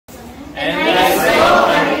And I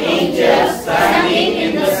saw an angel standing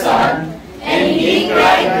in the sun, and he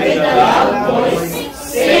cried with a loud voice,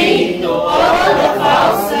 saying to all the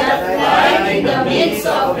fowls that fly in the midst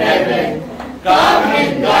of heaven, Come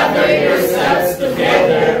and gather yourselves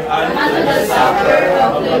together unto the supper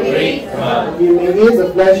of the great God. We may eat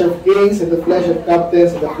the flesh of kings, and the flesh of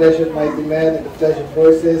captains, and the flesh of mighty men, and the flesh of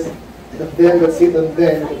horses, and of them that sit on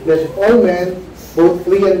them, and the flesh of all men, both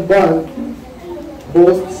free and bond,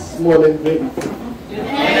 both small and great.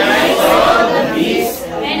 And I saw the beast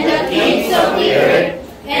and the kings of the earth,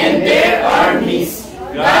 and their armies,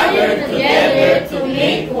 gathered together to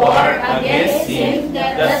make war against him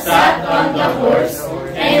that sat on the horse,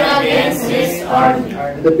 and against his army.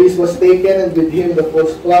 And the beast was taken, and with him the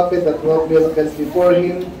false prophet that wrought miracles before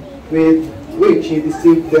him, with which he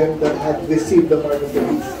deceived them that had received the mark of the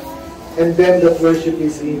beast, and them that worship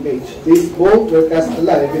his image. These both were cast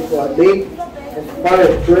alive into a lake of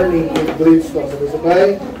fire burning with brimstone. So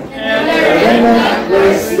by And the remnant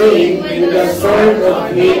were slain with the sword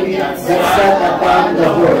of him that sat upon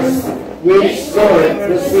the horse, which sword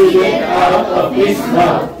proceeded out of his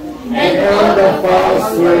mouth, and all the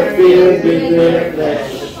fowls were filled with their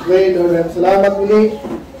flesh. Pray, Lord, salamat muli.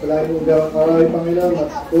 Salamat mo gawang karaway, Panginoon.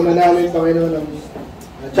 Matuna namin, Panginoon, ang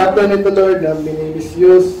chapter nito, Lord, na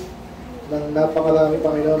mini-misuse ng napakarami,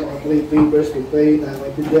 Panginoon, mga great readers. We pray na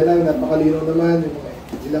maintindihan namin, napakalino naman yung mga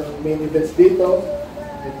ilang main events dito.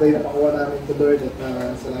 I pray na makuha namin ito, Lord, at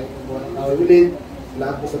sa langit ng buwan ng tao ulit.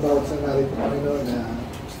 Lahat po sa bawat isang narito, Panginoon, na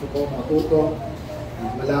gusto ko matuto,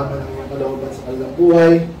 malaman ang iyong kalooban sa kanilang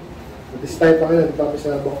buhay. At this time, Panginoon, ito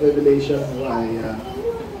sa Book of Revelation, ay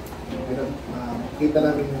makita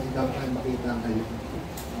namin yung dapat makita ang kayo.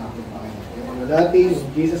 Panginoon. Kaya mga natin, in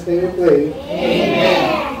Jesus' name we pray. Amen.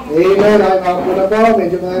 Amen. Nakakako na po.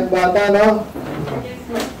 Medyo mga bata, no?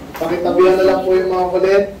 Pakitabihan na lang po yung mga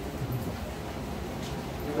kulit.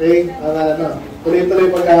 Okay, tuloy-tuloy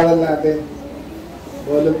pag-aaral natin.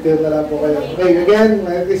 Volunteer na lang po kayo. Okay, again,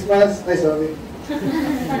 Merry Christmas. Ay, sorry.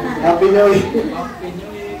 Happy New Year.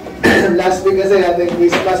 Last week kasi ating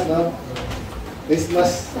Christmas, no?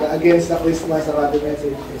 Christmas, against na Christmas, ang ating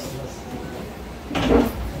message, Christmas.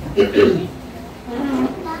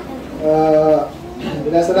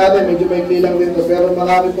 Binasa natin, medyo may lang dito, pero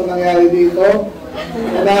marami po nangyari dito.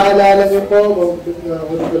 Kung naaalala niyo po,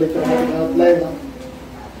 ulit yung ating outline, no?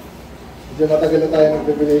 Medyo matagal na tayo ng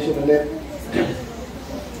Revelation ulit.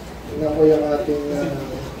 Tingnan ko yung ating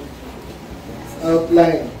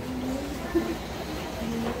outline.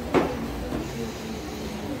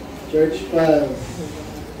 Church files.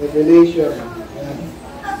 Revelation.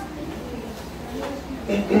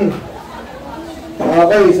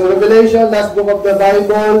 Okay, so Revelation, last book of the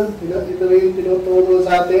Bible. Ito yung tinuturo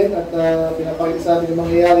sa atin at pinapakita sa atin yung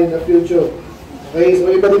mangyayari in the future. Okay, so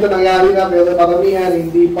iba dito nangyari na, pero karamihan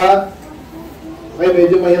hindi pa. Okay,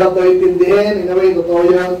 medyo mahirap ito intindihin. In a way, totoo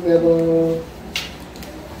yun. Pero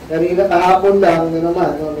kanina, kahapon lang na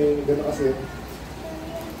naman. No? May gano'n kasi.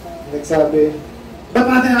 Nagsabi, ba't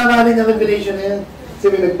natin aralin yung Revelation na yan? Kasi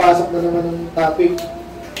may nagpasok na naman ng topic.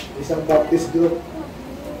 Isang Baptist group.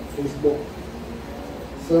 Facebook.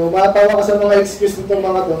 So, matawa ka sa mga excuse nitong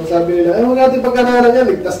mga to. Sabi nila, huwag natin pag-aralan yan.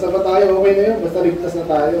 Ligtas na ba tayo? Okay na yun. Basta ligtas na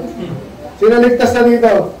tayo. Sino ligtas na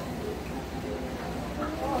dito?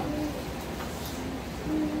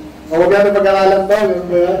 O, huwag natin pag-aralan daw. Ganun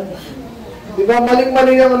ba yan? Di ba,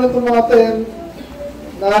 maling-mali yung ano itong mga to yan.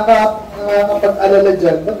 Nakakapag-alala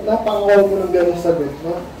dyan. Ba't napakakuha mo ng gano'ng sagot,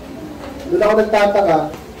 no? Doon ako nagtataka.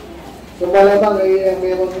 So, malamang,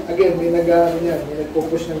 mayroon, again, may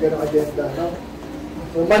nag-push ng gano'ng agenda, no?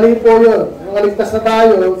 So, mali po yun. Mga ligtas na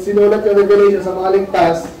tayo, sinulat yung Revelation sa mga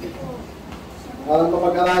ligtas, para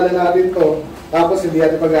mapag-aralan natin to, tapos hindi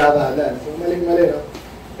natin pag-aaralan. So, maling-mali, no?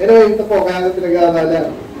 Anyway, ito po, kaya natin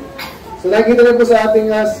pinag-aaralan. So, nakikita rin po sa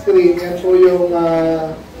ating screen, yan po yung,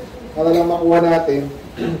 para lang makuha natin.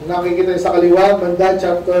 Nakikita nyo sa kaliwa, banda,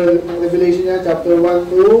 chapter, ng Revelation niya, chapter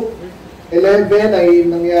 1 to 11, ay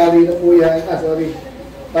nangyari na po yan. Sorry.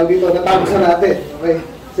 Tawag dito, natapos na natin. Okay.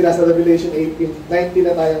 Sila sa Revelation 18, 19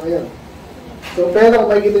 na tayo ngayon. So, pero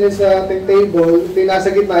kung makikita nyo sa ating table, ito yung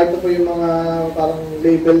nasa gitna, ito po yung mga parang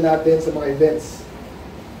label natin sa mga events.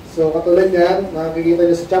 So, katulad yan, nakikita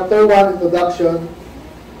nyo sa chapter 1, introduction.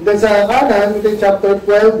 And then sa kanan, ito yung chapter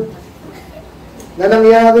 12, na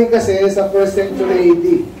nangyari kasi sa 1st century AD.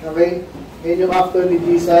 Okay? Ngayon yung after ni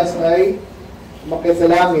Jesus ay umakyat sa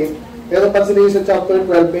langit. Pero pansin nyo sa chapter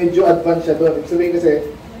 12, medyo advanced siya doon. Ibig sabihin kasi,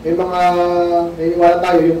 may mga naniniwala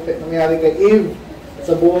tayo yung nangyari kay Eve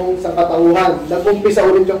sa buong sangkatauhan. Nag-umpisa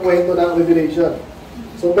ulit yung kwento ng Revelation.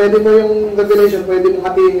 So, pwede mo yung Revelation, pwede mong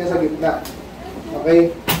hatiin niya sa gitna.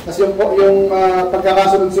 Okay? Tapos yung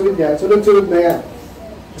pagkakasunod-sunod yan, sunod-sunod na yan.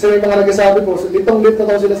 Kasi may mga nagsasabi po, litong-lit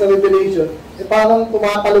na sila sa Revelation, parang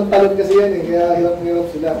tumatalon-talon kasi yan kaya hirap-hirap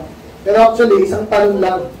sila. Pero actually, isang talon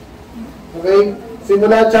lang. Okay?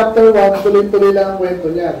 Simula chapter 1, tuloy-tuloy lang ang kwento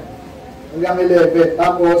niya. Hanggang 11.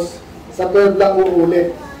 Tapos, sa 12 lang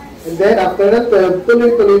uulit. And then, after the 12,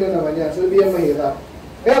 tuloy-tuloy na naman yan. So, hindi yan mahirap.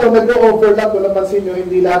 Pero, nag-overlap. Kung napansin nyo,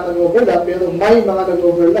 hindi lahat nag-overlap, pero may mga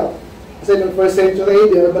nag-overlap. Kasi nung first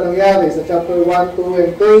century, ano ba nangyari? Sa chapter 1, 2,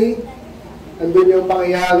 and 3, andun yung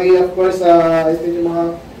pangyayari, of course, ito yung mga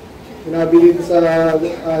sinabi dito sa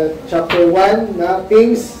chapter 1 na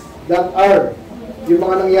things that are. Yung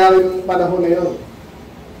mga nangyari ng panahon na yun.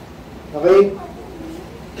 Okay?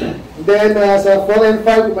 And then, sa 4 and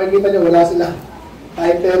 5, kung makikita nyo, wala silang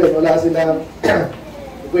title, wala silang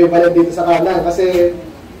equivalent dito sa kanan. Kasi,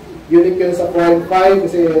 unique yun sa 4 and 5,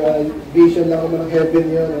 kasi vision lang naman ng heaven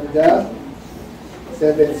yun, and the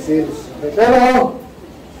 7 seals. Okay. Pero,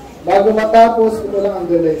 bago matapos, ito lang ang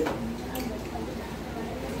delay.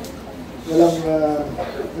 Walang,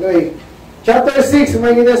 anyway, chapter 6, kung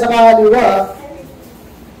makikita sa kaliwa,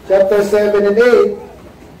 chapter 7 and 8,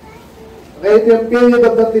 okay, ito yung period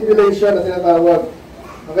of the tribulation na tinatawag.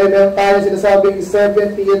 Okay, meron tayo sinasabing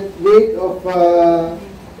 70th week of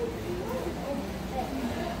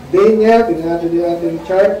Daniel. Tingnan natin yung ating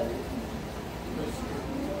chart.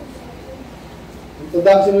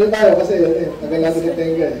 Introduction ulit tayo kasi tagal natin yung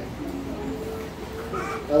tenga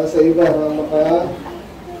para sa iba,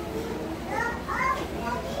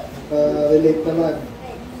 maka-relate naman.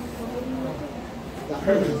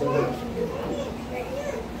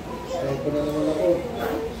 Ay, ito na naman ako.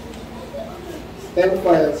 10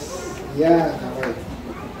 files. Yan, okay.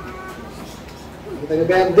 Kita nyo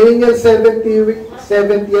ba yan? Daniel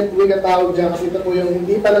 70th week ang tawag dyan. Kasi ito po yung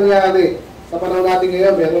hindi pa nangyari. Sa panahon natin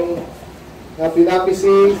ngayon, merong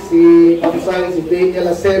pinapisi, si Pampsay, si Daniel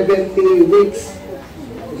na 70 weeks.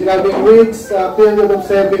 Sinabing weeks, period of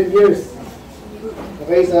 7 years.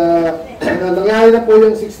 Okay, nangyari na po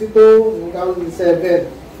yung 62, yung count 7.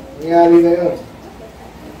 Nangyari na yun.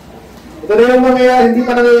 Ito na yung mangyayari, hindi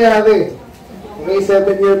pa nangyayari. Okay,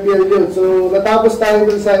 7-year period. So, natapos tayo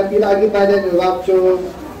dun sa pinakagitna niya, yung rapture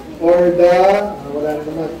or the... wala na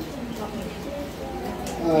naman.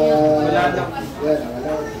 Wala na. Yan,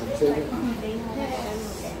 wala.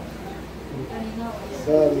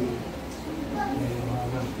 Sorry.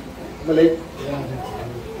 Malik.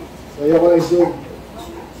 So, ayoko na i-zoom.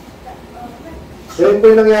 So, yun po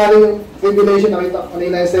yung nangyari yung tribulation. Nakita ko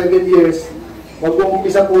kanina yung 7 years.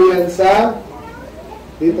 Mag-uumpisa po yan sa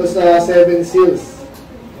dito sa 7 seals.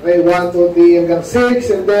 Okay, 1, 2, 3 hanggang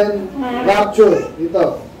 6 and then rapture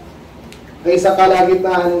dito. Okay, sa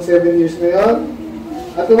kalagitnaan ng 7 years na yun.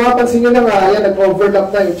 At kung mapansin nyo na nga, yan, nag-overlap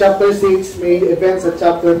na yung chapter 6, may events sa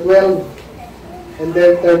chapter 12 and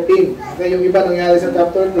then 13. Okay, yung iba nangyari sa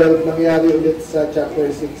chapter 12, nangyari ulit sa chapter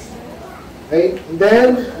 6. Okay, and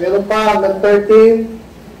then meron pa hanggang 13,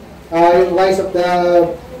 yung rise of the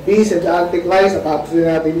beast and the antichrist, at tapos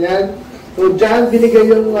natin yan. So, dyan binigay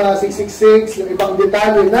yung 666, yung ibang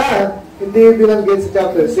detalye na hindi binanggit sa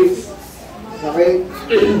chapter 6. Okay?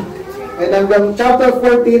 And hanggang chapter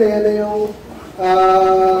 14, ayan na yung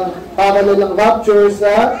parallel ng rapture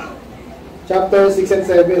sa chapter 6 and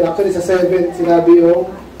 7. Actually, sa 7, sinabi yung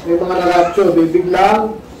may mga na-rapture.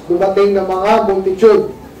 Biglang dumating ng mga multitude.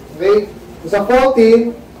 Okay? So, sa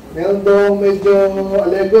 14, meron doon medyo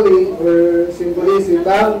allegory or symbolism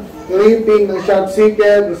ng reaping ng sharp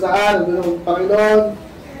sickle, kung saan, doon yung Panginoon,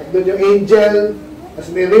 at doon yung angel, as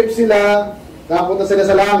may-reap sila, nakapunta sila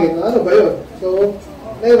sa langit. Ano ba yun? So,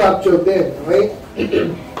 na-rapture din. Okay?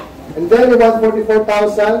 And then, yung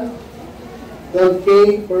 144,000, 12K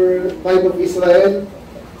per tribe of Israel,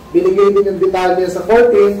 binigay din yung detalye sa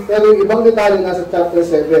 14, pero yung ibang detalye nasa chapter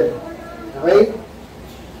 7. Okay?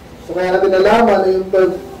 So, kaya natin nalaman na yung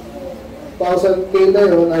 12,000K na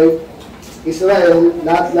yun ay Israel,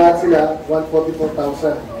 lahat-lahat sila,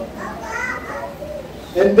 144,000.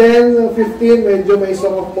 And then, 15, medyo may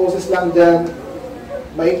Song of Moses lang dyan.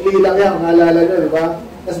 Maikli lang yan, naalala nyo, di ba?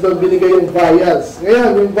 Tapos doon binigay yung vials.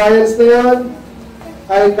 Ngayon, yung vials na yun,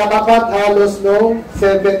 ay katapat halos nung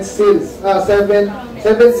 7 seals. 7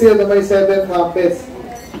 seals na may 7 trumpets.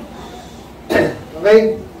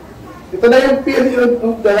 Okay? Ito na yung period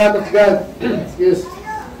of the wrath of God. Excuse.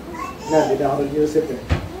 Hindi na ako nag-usip eh.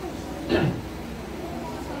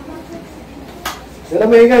 Pero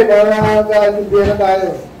maingay, para makaintindihan na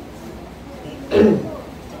tayo.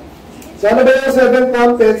 So ano ba yung 7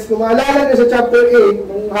 trumpets? Kung maalala nyo sa chapter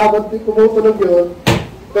 8, nung habang kumutunog yun,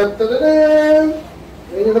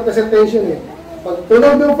 yun yung representation eh. Pag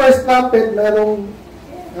tunog yung first trumpet, merong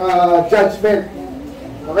judgment.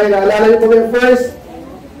 Okay, naalala niyo po ba yung first?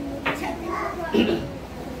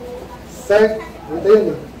 Ito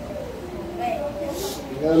yun eh.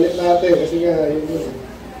 Tingnan ulit natin kasi nga yun yun.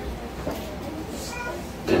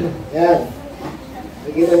 Yan.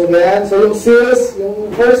 Nakikita mo ba yan? So yung seals,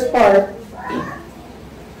 yung first part,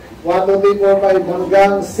 1, 2, 3, 4, 5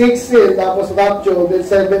 hanggang 6 seal, tapos rapture, then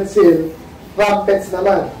 7 seal, trumpets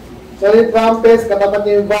naman. So yung trumpets, katapat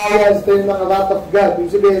niya yung vials, ito yung mga wrath of God.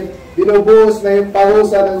 Ibig sabihin, binubuhos na yung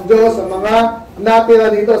parusa ng Diyos sa mga natira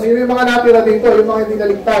dito. Sino yung mga natira dito? Yung mga hindi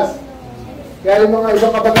naligtas. Kaya yung mga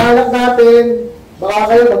ibang kapag-alak natin, baka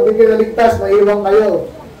kayo, pag hindi naligtas, maiwan kayo.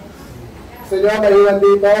 Gusto nyo, maiwan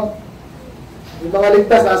dito? Yung mga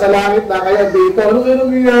ligtas, nasa langit na kayo dito. Ano kayo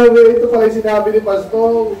nangyayari? Ito pala yung sinabi ni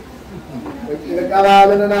Pastor.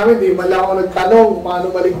 Nag-aralan na namin, di man lang ako nagtanong kung paano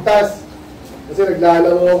maligtas. Kasi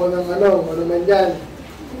naglalaro ako ng ano man yan.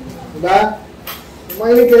 Diba?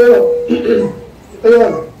 Mahilig kayo. Ito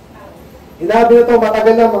yun. Hinabi na ito,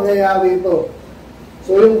 matagal na mangyayari ito.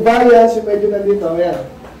 So yung vials, yung medyo nandito, ayan.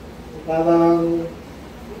 Parang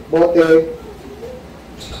bote.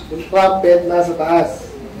 Yung trumpet nasa taas.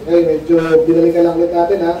 Okay, medyo binalikan lang ulit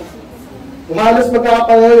natin ha. So halos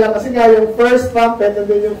magkakapareho yan kasi nga yung first trumpet and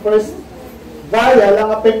then yung first vial, ang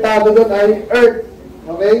apektado doon ay earth.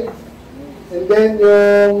 Okay? And then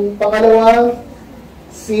yung pangalawa,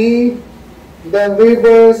 sea, and then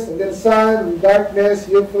rivers, and then sun, darkness,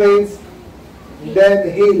 Euphrates, and then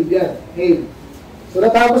hail. Yan, hail. So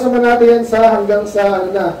natapos naman natin yan hanggang sa ano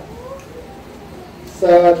na,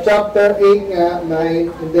 sa chapter 8 nga, 9,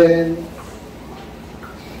 and then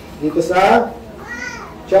dito sa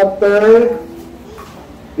chapter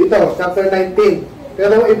 19.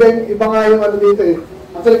 Pero iba nga yung ano dito eh.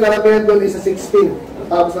 Actually, karamihan doon is sa 16.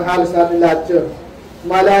 Tapos na halos natin lahat yun.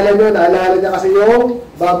 Maalala nyo, naalala niya kasi yung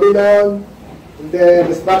Babylon, and then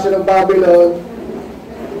destruction of Babylon.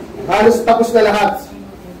 Halos tapos na lahat.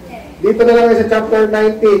 Dito na lang sa chapter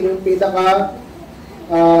 19, yung pinaka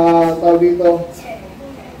tawag dito,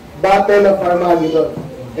 Battle of Armageddon.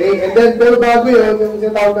 Okay? And then, pero bago yun, yung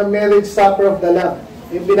sinatawag na marriage supper of the Lamb.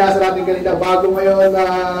 Yung binasa natin kanina, bago ngayon na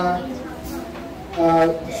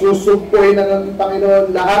susugpuin ng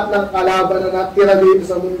Panginoon lahat ng kalaban na natira dito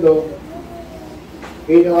sa mundo.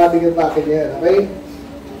 Yun yung ating atake niya. Okay?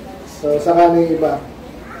 So, saka na yung iba.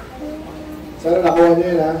 Sana nakuha nyo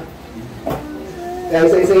yun, ha? Kaya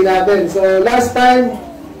isa-isay natin. So, last time,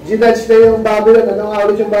 ginudge na yung Babylon. Ano nga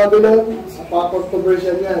ulit yung Babylon?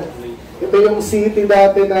 Napaka-controversial yan. Ito yung city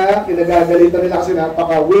dati na kinagagalitan nila kasi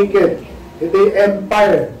napaka-wicked. Ito yung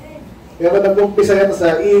empire. Pero nag-umpisa yan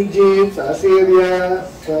sa Egypt, sa Assyria,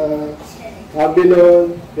 sa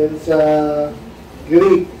Babylon, then sa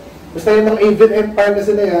Greek. Basta yung mga ancient empire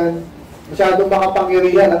kasi na yan, masyadong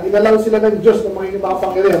makapangyarihan. At inalaw sila ng Diyos na magiging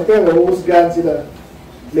makapangyarihan. Pero huhusgahan sila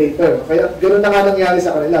later. Kaya ganoon na nga nangyari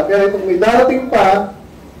sa kanila. Pero itong may darating pa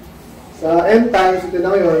sa end times, ito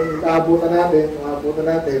na ngayon, maabutan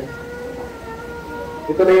natin.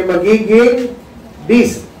 Ito na yung magiging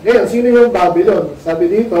beast. Ngayon, sino yung Babylon? Sabi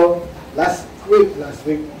dito, last week,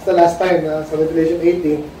 sa last time na sa Revelation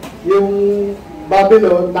 18, yung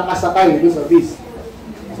Babylon nakasakay doon sa beast.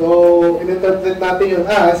 So, in-interpret natin yun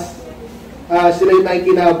as sila yung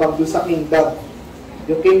nakikinabang doon sa kingdom.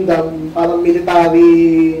 Yung kingdom, parang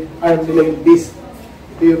military arm nila yung beast.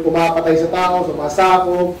 Ito yung pumapatay sa tao,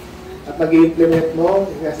 sumasakop, at nag-i-implement mo,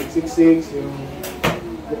 yung 666, yung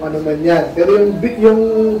ano man yan. Pero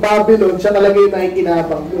yung Babylon, siya talaga yung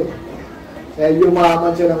nakikinabang doon. Dahil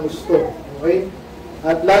yumaman siya ng gusto. Okay?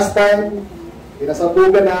 At last time,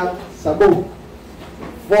 pinasabugan na, sabog.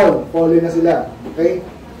 Fallen na sila. Okay?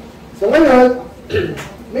 So ngayon,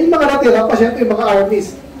 may mga natira pa siyempre yung mga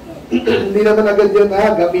armies. Hindi naman agad yun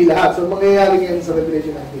gabi lahat. So mangyayari ngayon sa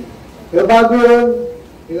Revelation 19. Pero bago yun,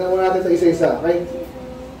 tingnan mo natin sa isa-isa. Okay?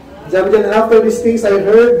 Sabi dyan, and after these things I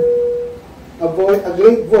heard a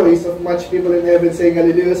great voice of much people in heaven saying,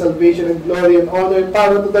 Hallelujah, salvation and glory and honor and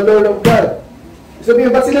power to the Lord of God.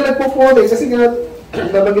 Sabihin, ba't sila nagpupuli? Kasi nga,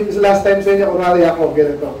 nabanggit ko sa last time sa inyo, kunwari ako,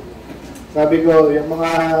 ganito. Sabi ko, yung mga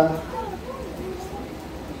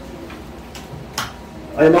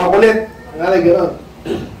kulit, kunwari, gano'n.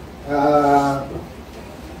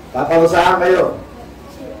 Paparusahan kayo.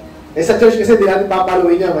 Sa church kasi, di natin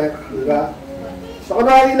papaluin niya, di ba? So,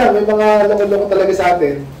 kunwari lang, may mga loko-loko talaga sa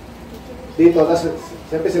atin dito. Tapos,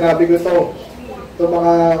 siyempre sinabi ko ito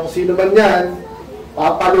mga kung sino man yan,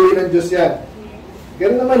 papaluin ng Diyos yan.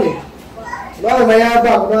 Ganun naman eh.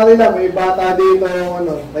 Mayabang. Kunwari lang, may bata dito,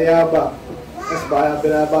 mayabang. Tapos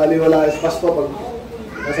binabaliwala si Pasto. Pag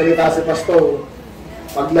nasalita si Pasto,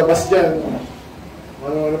 paglabas dyan,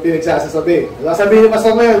 Ano pinagsasasabi. Sasabihin ni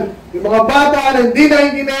Pastor Mel, yung mga bata na hindi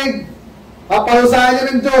nakikinig, papahusahan niya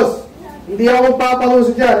ng Diyos. Hindi ako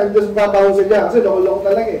magpapahusa dyan. Ang Diyos magpapahusa dyan. Kasi loko-loko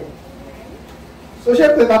talaga eh. So,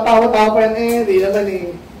 syempre, tatawa-tawa pa yan. Hindi naman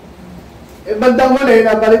eh. Bandang muli,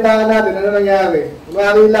 nabalitaan natin. Ano nangyari?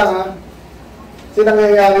 Kumari lang ha. Kasi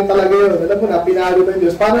nangyayari talaga yun. Alam mo na, pinalo ng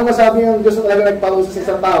Diyos. Paano masabi yung Diyos na talaga nagpahusa sa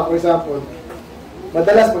isang tao? For example,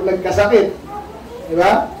 madalas pag nagkasakit.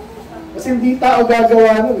 Diba? Kasi hindi tao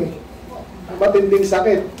gagawa nun eh. Ang matinding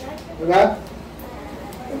sakit. Diba?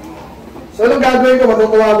 So, anong gagawin ko?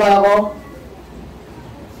 Matutuwa ba ako?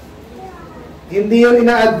 Hindi yun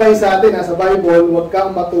ina-advise sa atin. Sa Bible, huwag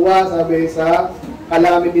kang matuwa, sabi, sa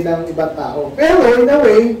calamity ng ibang tao. Pero, in a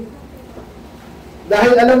way,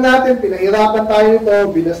 dahil alam natin, pinahirapan tayo nito,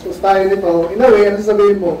 binastos tayo nito, in a way, ano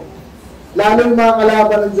sasabihin mo? Lalo yung mga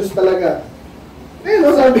kalaban ng Diyos talaga.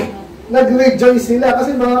 No, sabi, nag-rejoice sila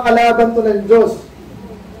kasi mga kalaban to ng Diyos.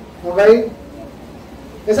 Okay?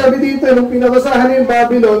 Kasi sabi dito, nung pinarusahan niya yung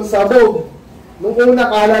Babylon, sabog. Nung una,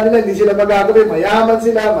 kala nila, hindi sila magagabi. Mayaman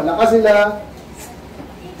sila, malakas sila.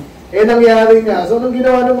 Nangyari nga. So, nung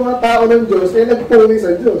ginawa ng mga tao ng Diyos, nagpuli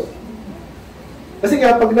sa Diyos. Kasi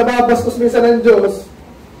nga, pag nababastos minsan ng Diyos,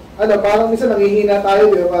 parang minsan nanghihina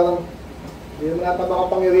tayo, di ba? Parang, hindi naman natin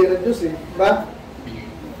makapangyarihan ng Diyos, eh. Diba?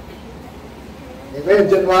 Ngayon,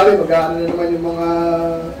 January, mag-aano na naman yung mga,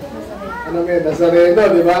 Nazareno,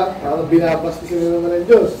 di ba? Parang binabastos na naman ng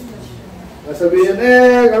Diyos. Sabihin,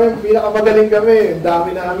 kami, pinakamagaling kami, ang dami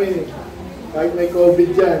namin, eh. Kahit may COVID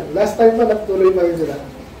dyan. Last time pa, natuloy pa rin sila.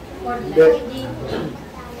 Hindi.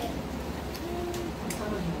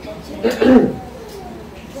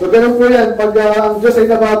 So, ganun po yan. Pag ang Diyos ay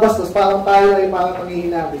nababastos, parang tayo ay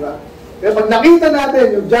panghihina, di ba? Pero pag nakita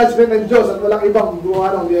natin yung judgment ng Diyos at walang ibang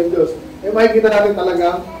gumawa ng Diyos, makikita natin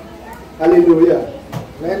talagang hallelujah.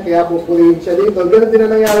 Amen? Kaya pupurihin siya dito. Ganun din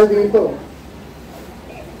na nangyari dito.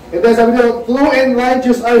 And then sabi niyo, true and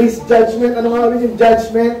righteous are His judgment. Ano nga yung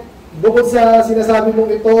judgment? Bukod sa sinasabi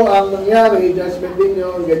mong ito ang nangyari, judgment din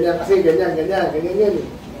yun, ganyan, kasi ganyan yun.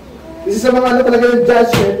 Isa sa mga talaga yung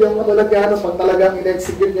judgment, yung matulad kaya pag talagang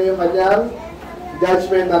in-execute niya yung kanyang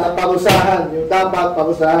judgment na naparusahan, yung dapat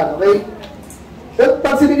parusahan. Okay? Pero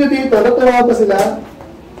pansinin nyo dito, natuwa ba sila?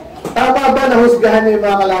 Tama ba na husgahan niya yung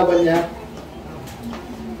mga kalaban niya?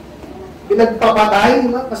 Pinagpapatay?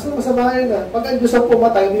 Mas masama yun ah. Pag ang Diyos ang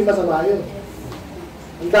pumatay, hindi masama yun.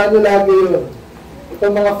 Tandaan nyo lagi yun.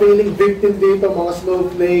 Itong mga feeling victim dito, mga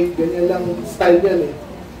snowflake, ganyan lang style yan eh.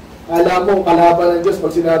 Alam mo, kalaban ng Diyos,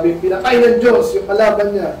 pag sinabi, pinatay ng Diyos, yung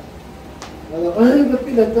kalaban niya. Ay, ba't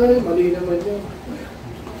pinatay? Mali naman yun.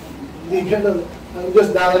 Hindi ganun. Ang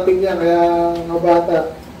Diyos darating niya, kaya mga bata,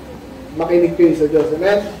 makinig kayo sa Diyos.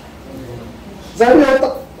 Amen? Sabi niya,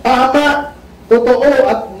 tama, totoo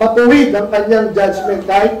at matuwid ang kanyang judgment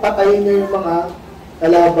kahit patayin niya yung mga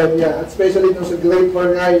kalaban niya. At especially nung sa Great War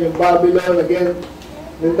nga, yung Babylon, again,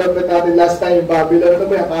 ninterpret natin last time, yung Babylon, ano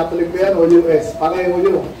ba yan? Catholic ba yan o US? Pareho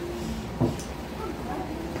yun.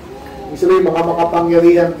 Sila yung mga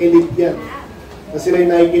makapangyarihan elite yan. Na sila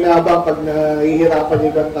yung nakikinabang pag nahihirapan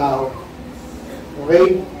yung ibang tao.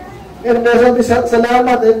 Okay? And sabi,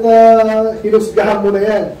 salamat at hinusgahan mo na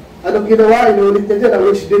yan. Anong ginawa? Inulit niya dyan,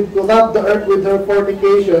 which did corrupt the earth with her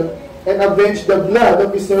fornication and avenge the blood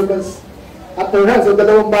of his servants at her hand. So,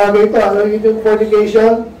 dalawang bagay ito. Ano yung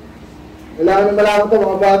fornication? Kailangan na malaman ito,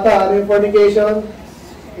 mga bata. Ano yung fornication?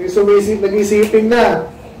 Yung nag-isiping na.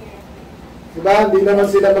 Diba? Hindi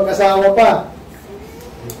naman sila mag-asawa pa.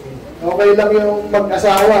 Okay lang yung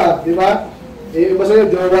mag-asawa. Diba? Yung iba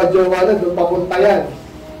sa'yo, jowa-jowa na, doon papunta yan.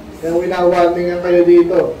 Kaya winawarningan kayo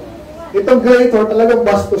dito. Itong creator, talagang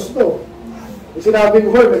bastos to. Yung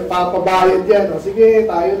sinabing whore, nagpapabayad yan. O, sige,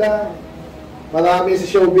 tayo lang. Marami sa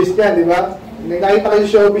showbiz niyan, di ba? Nakita kayo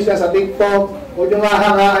showbiz niya sa TikTok, huwag yung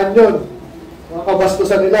hahangaan yun. Mga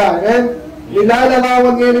kabastusan nila. And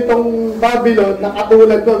nilalarawan ngayon itong Babylon na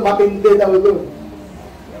katulad doon, matindi daw doon.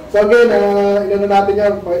 So again, inano natin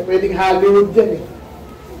yan, pwedeng Hollywood yan eh.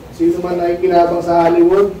 Sino man nakikinabang sa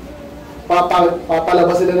Hollywood,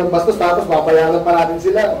 papalabas sila ng bastos, tapos papayaran pa natin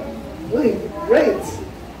sila. Uy, great!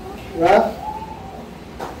 Diba?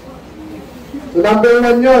 So number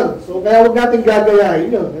 1 yun. So kaya huwag natin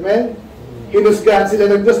gagayahin yun. Amen? Hinusgahan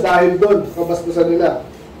sila ng Diyos dahil doon, kabastusan nila.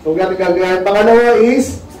 So huwag natin gagayahin. Pangalawa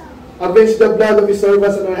is, avenge the blood of his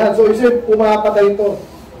servants on our hands. So isip, pumapatay ito.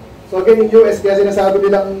 So again, yung US, kaya sinasabi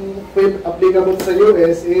nilang applicable sa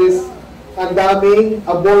US is ang daming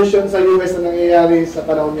abortion sa US na nangyayari sa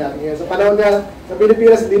panahon niya. Sa panahon niya, sa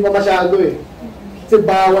Pilipinas, hindi pa masyado eh. Kasi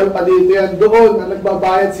bawal pa dito yan. Doon na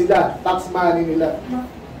nagbabayad sila, tax money nila.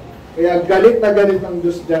 Kaya galit na galit ang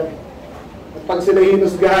Diyos dyan. At pag sila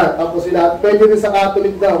hinusgahan, tapos sila, pwede rin sa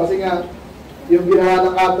Catholic daw, kasi nga, yung ginawa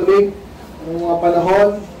ng Catholic, ng mga panahon,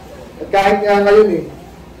 at kahit nga ngayon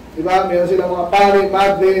diba, meron silang mga pare,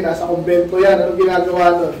 madre, nasa kumbento yan, anong ginagawa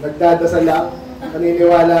nun? Nagdadasal lang,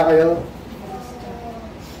 naniniwala kayo.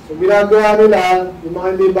 So, ginagawa nila, yung mga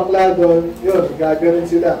hindi bakla doon, yun, gagawin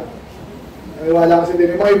sila. Naniniwala kasi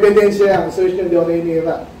din, yung mga ebidensya yan, search nyo, di ako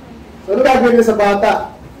naninira. So, ano gagawin nila sa bata?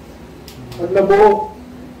 Pag nabuo,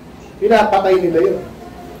 pinapatay nila yun.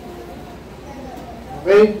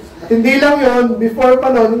 Okay? At hindi lang yun, before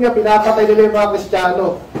pa noon, yun nga, pinapatay nila yung mga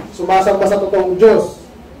Kristiyano. Sumasamba sa totoong Diyos.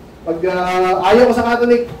 Pag ayaw ko sa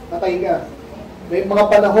Catholic, patay ka. May mga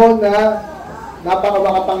panahon na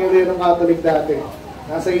napaka-makapangyarihan ng Catholic dati.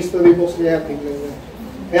 Nasa history books niya, tingnan niya.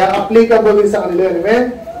 Kaya applicable din sa kanila.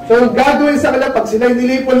 Amen? So, yung gagawin sa kanila, pag sila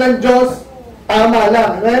nilipon ng Diyos, tama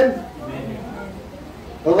lang. Amen?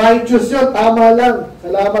 Righteous yun, tama lang.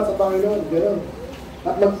 Salamat sa Panginoon. Ganoon.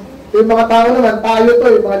 At yung mga tao naman, tayo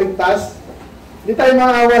to, yung mga ligtas. Hindi tayo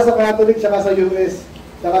maawa sa Catholic, tsaka sa US,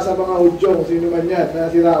 tsaka sa mga Hudyo, kung sino man yan,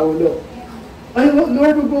 na si Raulo. Ay,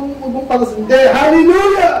 Lord, huwag mong patas. Hindi,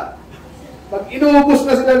 hallelujah! Pag inuubos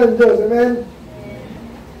na sila ng Diyos, amen?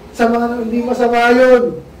 Sa mga hindi masama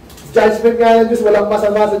yun. Judgment nga ng Diyos, walang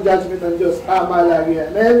masama sa judgment ng Diyos. Tama lagi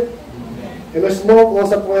yan, amen? And the smoke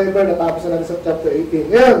was up forever, natapos na natin sa chapter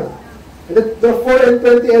 18. Ngayon, and the 4 and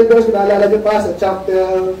 20 elders, naalala niyo pa sa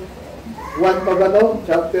chapter 1 pa ba to?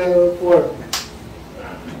 Chapter 4.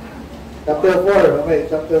 Chapter 4, okay,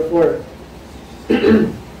 chapter 4.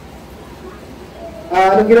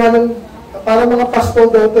 Anong ginawa ng, parang mga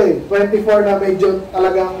pastol daw ito 24 na medyo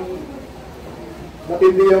talagang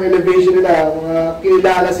matindi yung elevation nila, mga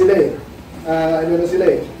kinilala sila ano na sila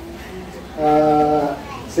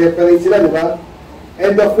separate sila, di ba?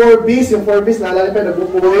 And the 4 beasts, yung 4 beasts, naalala pa,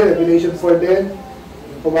 nagpupuhin, Revelation 4 din,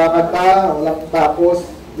 kumakanta, walang tapos,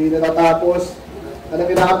 hindi natatapos. Anong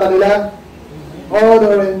kinakanta nila?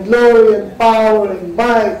 Honor and glory and power and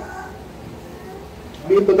might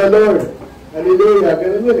be to the Lord. Hallelujah.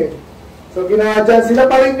 Ganun yun So, ginawa dyan, sila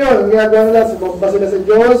pa rin yun. Ginagawa nila, sumamba sila sa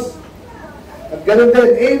Diyos. At ganun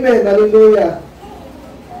din, amen, hallelujah.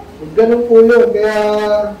 Ganun po yun. Kaya,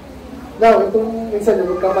 now, itong minsan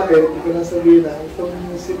yung magkapatid, hindi ko na sabihin na, itong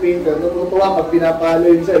si Peter, natutuwa pag pinapalo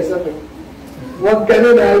yung isa. Huwag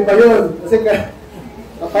ganun iba yun. Kasi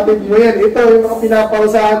kapatid mo yan. Ito, yung mga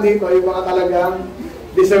pinapausahan dito, yung mga talagang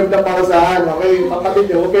deserve na pausahan. Okay, kapatid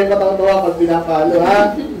nyo, huwag kayong matatawa pag pinapalo, ha?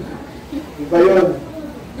 Iba yun.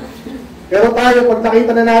 Pero tayo, pag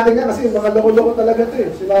nakita na natin nga, kasi mga loko-loko talaga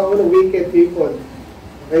ito Sila wicked people.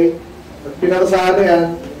 Okay? Pag pinausahan na yan,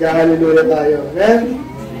 mag-hallelujah tayo. Amen?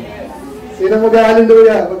 Sino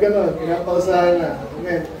mag-hallelujah? Pag gano'n, pinapausahan na.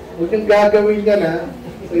 Amen? Huwag yung gagawin ka na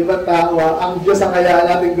sa ibang tao, ang Diyos ang kayaan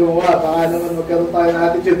natin gumawa. Baka naman magkaroon tayo ng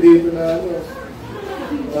attitude dito na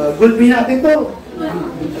gulpi natin to.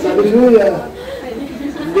 Hallelujah.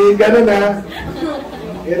 Hindi gano'n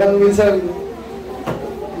Yan minsan,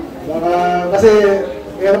 baka, kasi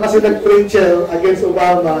meron kasi nag-preacher against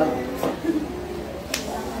Obama.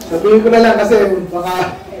 Sabihin ko na lang kasi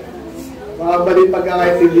baka mali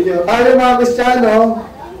pagkakaintindi nyo. Tayo mga Kristiyano,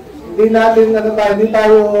 hindi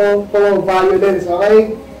tayo pro-violence,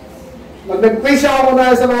 okay? Pag nag-preach ako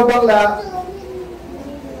na sa mga bakla,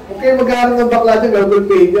 okay, magkakaroon ng bakla dyan, gagawin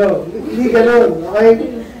pay nyo. Hindi ganun, okay?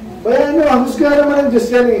 Kaya husga naman ang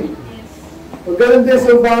Diyos yan Pag ganun din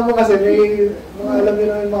sa Obama kasi may mga alam nyo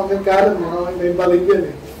na yung mga magkaroon, may balik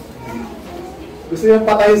yun Gusto nyo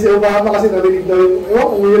patayin si Obama kasi narinig daw yung,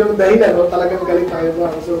 kung yun ang dahilan, talagang galing tayo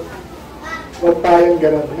ba? So, huwag tayong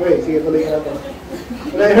ganun. Anyway, sige, tuloy ka na ito.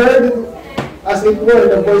 When I heard, as it were,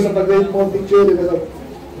 the voice of a great multitude, and the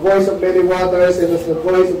voice of many waters, and as the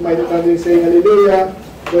voice of mighty thunder saying, Hallelujah,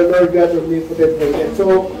 the Lord God of omnipotent reigneth.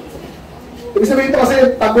 So, ibig sabihin ito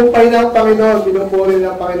kasi, tagumpay ng Panginoon, pinupuri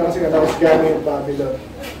ng Panginoon kasi nga tapos gano'n yung Babylon.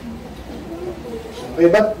 Okay,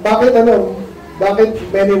 bakit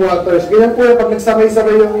many waters? Ganyan po pag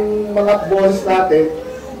nagsabay-sabay yung mga boses natin,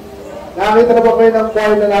 nakakita na ba kayo ng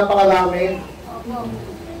choir na napakarami?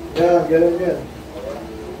 Yan, gano'n yan.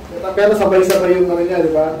 Pero sabay-sabay yung mga niya,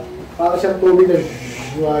 di ba? Para siyang tubig na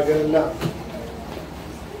gano'n lang.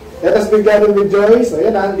 Let us be gathered with joy. So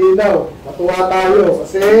yan, hindi daw. Matuwa tayo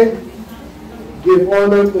kasi give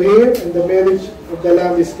honor to Him and the marriage of the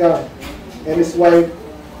Lamb is come. And His wife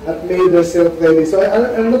had made herself ready. So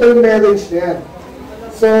ano to yung marriage niyan?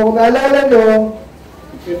 So kung naalala nyo,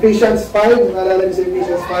 Ephesians 5, kung naalala nyo sa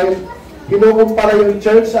Ephesians 5, kinukumpara yung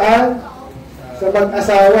church saan? Sa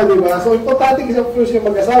mag-asawa, di ba? So importante kasi first yung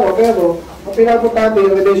mag-asawa, pero ang pinaka-importante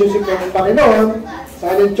yung relationship ng Panginoon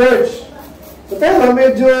sa ating church. So, pero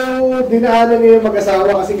medyo dinaanan niya yung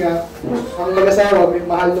mag-asawa kasi nga, ang mag-asawa may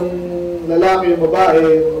mahal ng lalaki, yung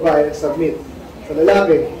babae submit sa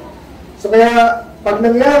lalaki. So kaya, pag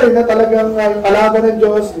nangyari na talagang kalaban ng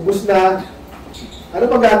Diyos, ubus na, ano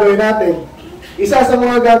pang gagawin natin? Isa sa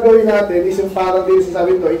mga gagawin natin is yung parang din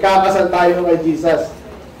sasabihin to, ikakasal tayo kay Jesus.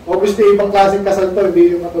 Obviously, ibang klaseng kasal to,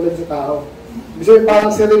 hindi yung katulad sa tao. Gusto yung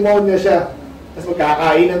parang seremonya siya. Tapos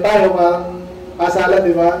magkakainan tayo, parang kasalan,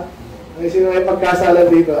 di ba? Sino ay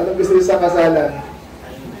pagkasalan dito? Anong gusto niyo sa kasalan?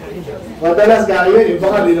 Madalas kaya yung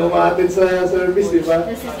baka di na umaatin sa service, di ba?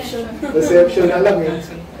 Reception na lang eh.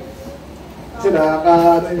 Kasi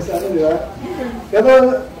nakaka-ano yung sa ano, di ba? Pero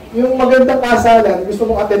yung magandang kasalan, gusto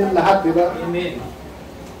mong attend ng lahat, di ba? Amen.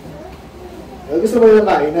 Gusto mo yung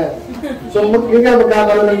kainan. So yun nga,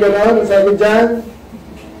 magkakaroon ng gano'n. Sabi dyan,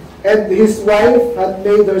 and his wife had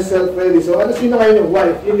made herself ready. So ano, sino kayo yung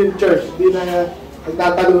wife? Yun yung church. Hindi na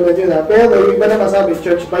nagtatalunan yun ha. Pero yung iba naman sabi,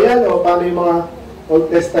 church ba yan o paano yung mga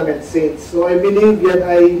Old Testament saints? So I believe yan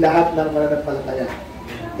ay lahat ng mananampalataya.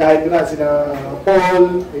 Kahit na sina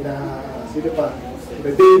Paul, sino pa?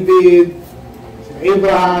 Sina David, sina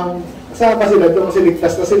Abraham, kasama sila, doon kasi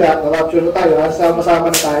ligtas na sila, na-rapture na tayo,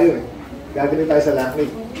 sama-sama na tayo eh. Gagawin tayo sa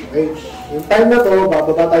langit. Okay? Yung time na to,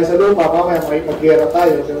 bababa tayo sa lupa, mamaya makipag-gera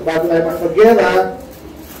tayo. Pero bago tayo makipag-gera,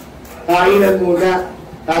 kainan muna,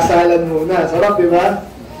 kasalan muna. Sarap, di ba?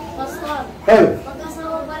 Pastor, Hoy!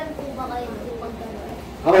 mag-asawa ba rin po ba kayo?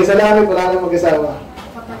 Okay, sa langit, wala nang mag-asawa.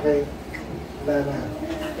 Okay. Wala na.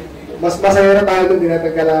 Mas masaya na tayo doon, di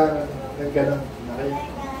natin kailangan ng gano'n. Okay?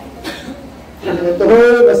 And to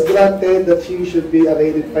her was granted that she should be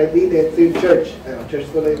arrayed in fine linen to church. Ayun, church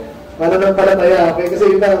ko lang. Mananampalataya, okay?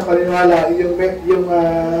 Kasi yun ang paniniwala,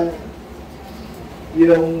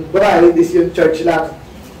 yung bride is yung church lang.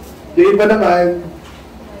 Yung iba naman,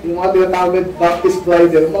 yung mga tinatawag Baptist bride,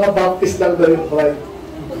 yung mga Baptist lang daw yung bride.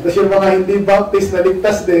 Tapos yung mga hindi Baptist na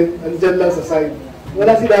ligtas din, andyan lang sa side.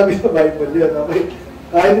 Wala sinabi sa Bible yun, okay?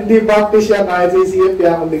 Kahit hindi Baptist siya, kahit sa CFP,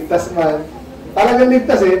 kung ligtas man, talagang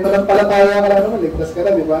ligtas eh, manampalataya ka lang naman, ligtas ka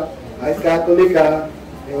na, di ba? Kahit Catholic ka,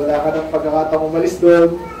 eh, wala ka ng pagkakataong umalis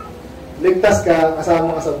doon, ligtas ka,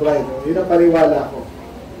 kasama ka sa bride. No? Yun ang paniwala ko.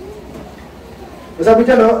 So, sabi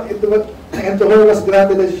dyan, no? And to her was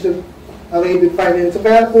granted that she should array with fine linen. So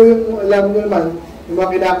kaya po yung, alam nyo naman, yung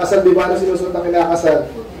mga kinakasal, di ba ano sinusunod ang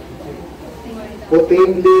kinakasal?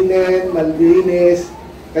 Puting linen, malinis.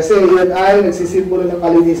 Kasi yan ay nagsisimbolo ng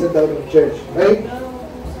kalinisan daw ng church. Right?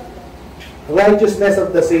 Righteousness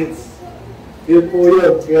of the saints. Yun po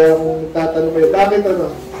yun. Kaya kung tatanong kayo, bakit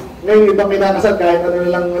ano? Ngayon, ibang kinakasal, kahit ano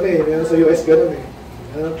lang meron sa US gano'n eh.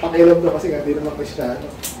 Pakialam doon kasi nga, hindi naman Kristiyano.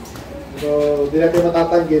 So, di natin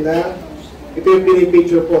matatanggi na ito yung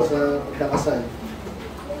pinipicture po sa pagkakasal.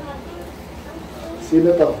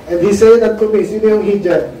 Sino to? And he said unto me, sino yung he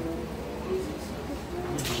dyan?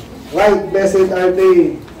 Right, blessed are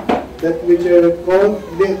they that which are called.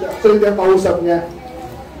 Actually, yung kausap niya.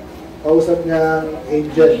 Kausap niya ang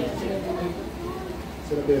angel.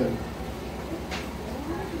 Sino ba yun?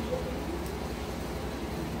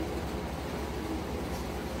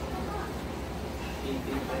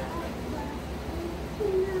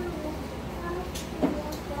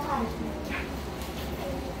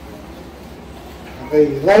 Okay,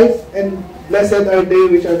 right and blessed are they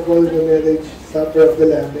which are called the marriage supper of the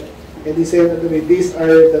Lamb. And he said unto me, these are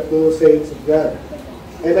the two saints of God.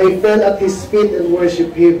 And I fell at his feet and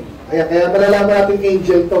worship him. Kaya malalaman natin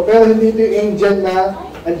angel to. Pero hindi ito yung angel na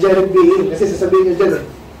angelic being. Kasi sasabihin niyo dyan eh.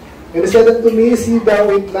 And he said unto me, see thou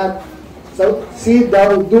it not. So, see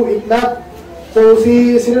thou do it not. So,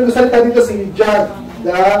 sino salita dito? Si John,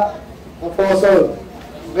 the apostle.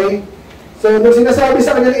 Okay? So, nung sinasabi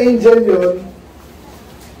sa kanya ng angel yun,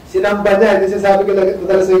 sinamba niya. Hindi sinasabi ko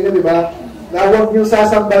madalas sa inyo, di ba? Na huwag niyong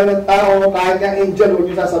sasambahin ng tao, kahit nga angel, huwag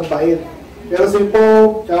niyong sasambahin. Pero si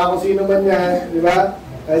Pope, tsaka kung sino man yan, di ba?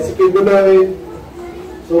 Kahit si Kibuloy,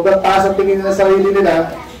 sobrang taas ang tingin nila sa sarili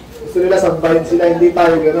nila, gusto nila sambahin sila, hindi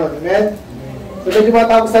tayo gano'n. Amen? So, medyo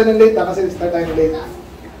matapos tayo ng late, kasi start tayo ng late.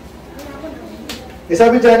 Eh,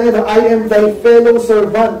 sabi dyan, I am thy fellow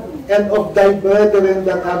servant and of thy brethren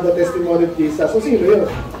that have the testimony of Jesus. So, sino yun?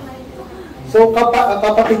 So,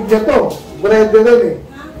 kapatid niya to, brethren eh.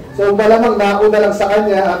 So, malamang nauna lang sa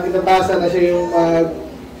kanya at inatasan na siya yung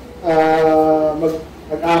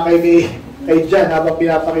mag-akay kay John habang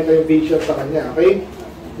pinapakita yung vision sa kanya. Okay?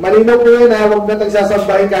 Malinaw po yun na huwag na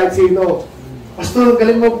nagsasambahin kahit sino. Pastor,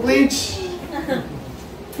 galing mo preach.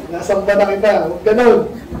 Nasamba na kita. Huwag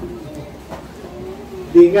ganun.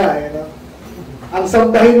 Di nga, eh, no? Ang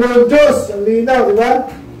sambahin mo ng Diyos, ang linaw, di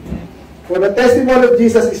ba? For the testimony of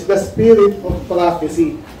Jesus is the spirit of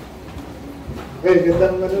prophecy. Okay,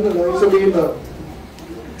 gandang yung sabihin no.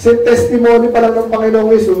 Kasi testimony pa lang ng Panginoong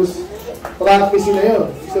Jesus, prophecy na yun.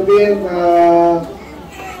 Sabihin,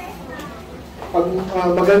 pag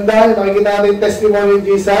maganda, nakikita natin yung testimony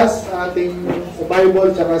ni Jesus sa ating sa Bible,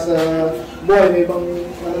 tsaka sa buhay na ibang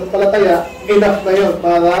palataya, enough na yun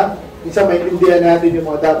para minsan maintindihan natin yung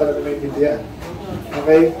mga dapat na maintindihan.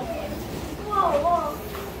 Okay?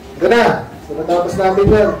 Ito na. So, natapos natin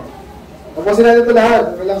yan. Tapusin natin ito lahat.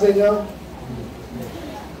 Okay lang sa inyo?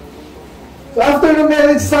 So, after the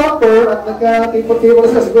marriage supper, at nagkatipot-tipot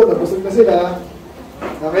na sila, siguro, nabusog na sila.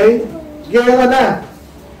 Okay? Gera na.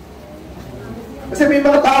 Kasi may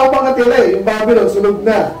mga tao pang natira eh. Yung Babylon, sunog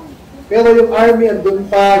na. Pero yung army, andun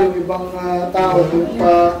pa. Yung ibang tao, andun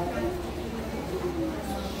pa.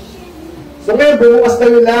 So ngayon, bumukas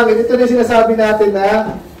na yung langit. Ito na yung sinasabi natin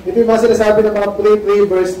na, ito yung mga sinasabi ng mga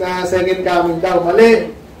pre-believers na second coming daw.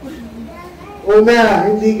 Mali.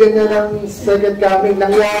 Una, hindi ganyan ang second coming.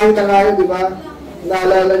 Nangyari na nga yun, di ba?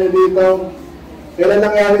 Naalala nyo dito. Kailan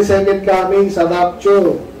nangyari second coming? Sa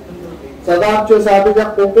rapture. Sa rapture, sabi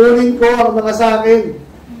niya, kukunin ko ang mga sa akin.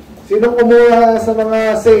 Sinong kumuha sa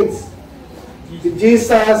mga saints? Si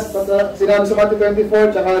Jesus, sinabi sa Mateo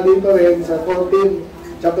 24, tsaka dito rin sa 14,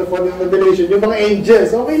 chapter 4 ng Revelation, yung mga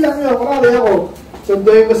angels. Okay lang yun, marami ako.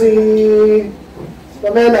 Sunduin ko si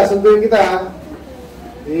Pamela, sunduin kita,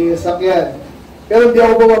 sakyan. Pero hindi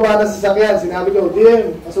ako bumaba na sa sakyan. Sinabi ko,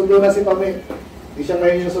 DM, masundo na si Pamela. Hindi siya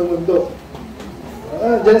ngayon yung sumundo.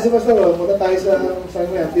 Diyan na si Pastor, punta tayo sa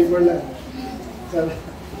Timberland.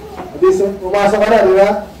 Pumasok ka na, di ba?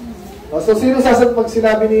 So, sino pag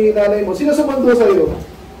sinabi ni nanay mo, sino sumundo sa iyo?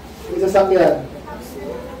 Yung sasakyan.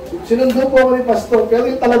 Sinundo po ako ni Pastor,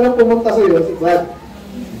 pero yung talagang pumunta sa iyo, si Brad.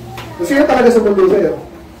 So, sino talaga sumundo sa iyo?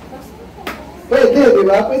 Pwede, di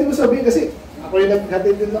ba? Pwede mo sabihin kasi, ako yung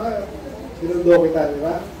naghatid din na kayo. Sinundo kita, di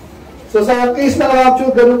ba? So, sa case ng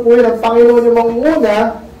rapture, ganun po yun. Ang Panginoon yung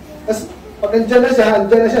manguna, tapos, pag andyan na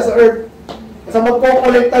siya sa earth. Kasi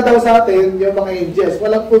magpo-collecta daw sa atin yung mga angels.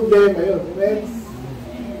 Walang problema yun. Amen?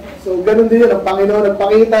 So, ganun din yun. Ang Panginoon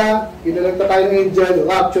nagpakita, kinalagta tayo ng angel,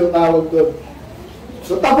 rapture tawag doon.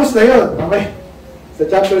 So, tapos na yun. Okay? Sa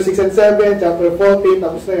chapter 6 and 7, chapter 14,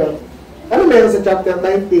 tapos na yun. Ano meron sa chapter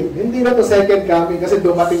 19? Hindi na to second coming kasi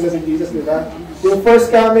dumating na si Jesus, di ba? Yung first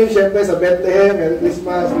coming, syempre sa Bethlehem, Merry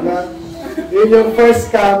Christmas, di ba? Yun yung first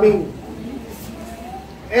coming.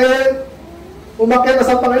 And, umakyat na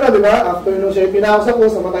sa Panginoon, di ba? After nung siya pinako sa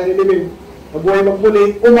krus, namatay ni Libing, mabuhay magmuli,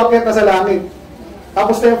 umakyat na sa langit.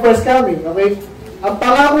 Tapos na yung first coming, okay? Ang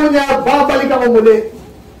pangako niya, babalik ako muli.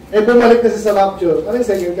 Eh, bumalik na siya sa rapture. Ano yung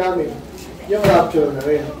second coming? Yung rapture na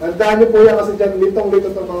rin. Tandaan niyo po yan kasi dyan, litong-lito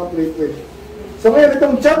ng mga pre-trib. So ngayon,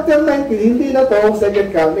 itong chapter 19, hindi na to second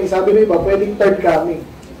coming. Sabi nyo iba, pwedeng third coming.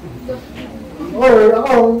 Or,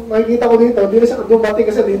 ako, makikita ko dito, hindi na siya dumating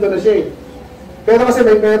kasi dito na siya eh. Pero kasi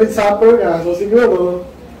may marriage supper nga, so siguro,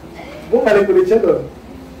 bumalik ulit siya doon.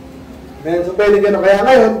 So pwede gano'n. Kaya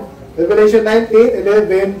ngayon, Revelation 19,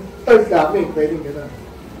 11, third coming. Pwede gano'n.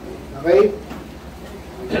 Okay?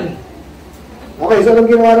 Okay, so anong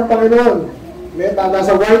ginawa ng Panginoon?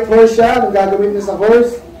 Nasa white horse siya, anong gagawin niya sa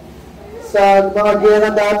horse? Sa mga gera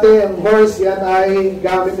dati, ang horse yan ay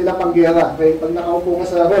gamit nila pang gera. Okay? Pag nakaupo ka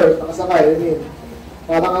sa horse, nakasakay, yun yun.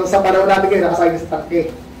 Parang sa panahon natin kayo, nakasakay sa tangke.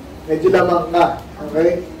 Medyo lamang ka.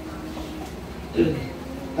 Okay?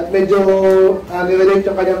 At medyo nirelate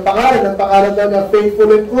yung kanyang pangalan. Ang pangalan daw na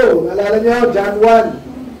faithful and true. Naalala nyo, John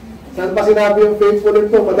 1. Saan pa sinabi yung faithful and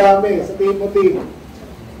true? Madami. Sa Timothy.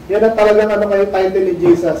 Yan ang talagang title ni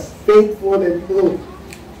Jesus. Faithful and true.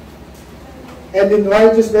 And in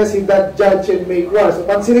righteousness, he doth judge and make war. So,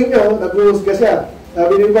 pansinin nyo, nag-uusga siya.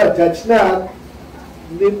 Sabi niyo ba, judge na.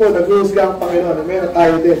 Hindi po, nag-uusga ang Panginoon. May na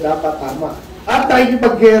tayo din, dapat tama. At tayo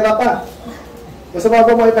ipaggera pa. Masama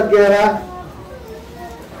ba mo ipaggera?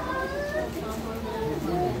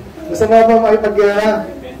 Masama ba mo ipaggera?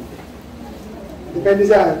 Depende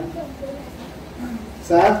saan?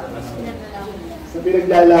 Sa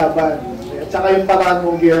pinaglalaban. At saka yung paraan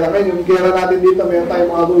mong gera. Ngayon, yung gera natin dito, mayroon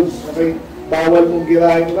tayong mga rules. Okay? Bawal mong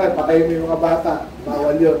gerahin mo. Patayin mo yung mga bata.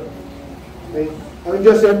 Bawal yun. Okay? Ang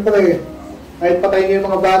Diyos, siyempre, kahit patayin niyo yung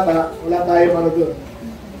mga bata, wala tayong ano doon.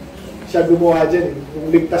 Siya gumawa dyan eh.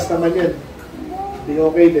 Kung ligtas naman yan, hindi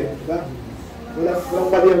okay din. Diba?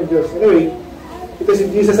 Walang mali ang Diyos. Anyway, ito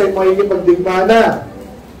si Jesus ay makikipagdigma na.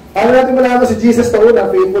 Paano natin malaman si Jesus na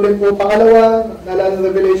una? Faithful and po. Pangalawa, naalala ng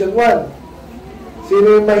Revelation 1. Sino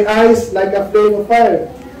yung may eyes like a flame of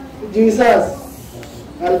fire? Si Jesus.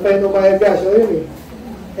 Alpha and Omega. So yun eh.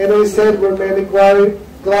 And he said, were many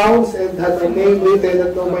crowns and had a name written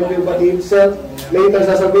that no man knew but himself. Later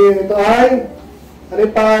sasabihin ito ay, ano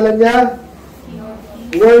yung pangalan niya?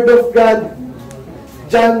 Word of God.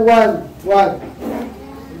 John 1:1.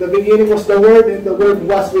 In the beginning was the Word, and the Word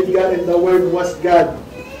was with God, and the Word was God.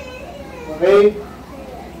 Okay?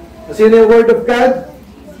 Sino yung Word of God?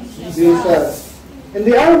 Jesus. And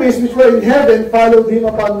the armies which were in heaven followed him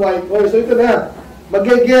upon white horse. So ito na.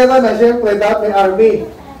 Magyagera na, siyempre, dapat may army.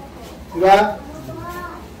 Diba?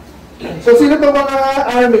 So sino itong mga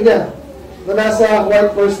army niya? Na nasa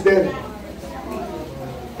white horse din?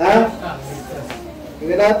 Ha?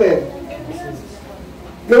 Tingnan natin.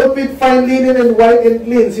 Clothed with fine linen and white and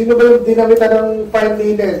clean. Sino ba yung dinamitan ng fine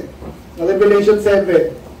linen? Sa Revelation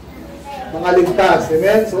 7. Mga ligtas.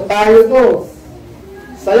 Amen? So tayo to.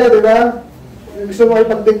 Saya, di ba? Yung gusto mo ay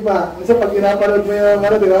pagdigma. Kasi pag pinapanood mo yung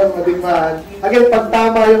di ba, mga digmaan. Again, pag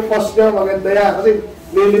tama yung post nyo, maganda yan. Kasi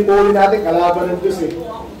lilipulin natin, kalaban ng Diyos eh.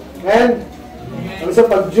 Amen? Kasi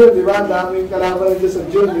pag June, di ba? Daming kalaban ng Diyos sa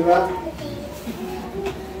June, di ba?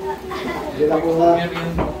 Hindi lang ko nga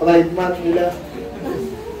Pride Month nila.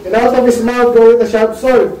 And out of his mouth goeth a sharp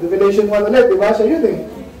sword. Revelation 1 ulit, di ba? Siya yun eh.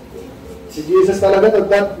 Si Jesus talaga to,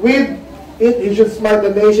 that with it he should smite the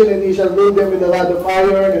nation, and he shall rule them with a rod of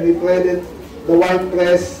iron, and he treaded the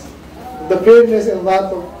winepress, the firmness and wrath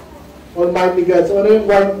of Almighty God. So ano yung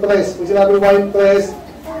winepress? Kung sinabi winepress,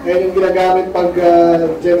 ngayon yung ginagamit pag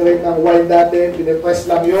generate ng wine dati, pinipress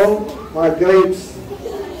lang yung mga grapes.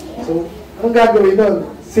 So, anong gagawin nun?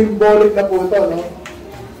 Symbolic na po ito, no?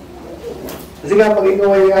 Kasi nga, pag ikaw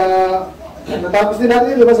ay, natapos din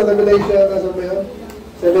natin yun, di ba, sa Revelation, nasa ba yun?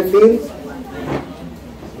 17?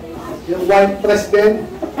 Yung wine press din.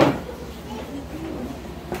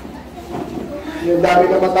 Yung dami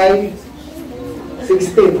na matay.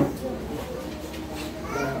 16.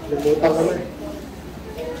 Limutan kami.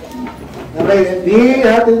 Okay, and he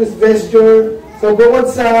had in his vesture. So, bukod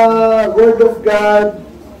sa Word of God,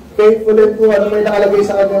 faithful and true, ano may nakalagay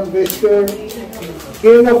sa kanyang vesture?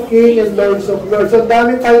 King of Kings and Lords of Lords. So,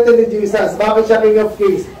 daming title ni Jesus. Bakit siya King of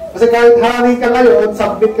Kings? Kasi kahit hari ka ngayon,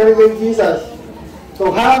 submit ka rin kay Jesus. So,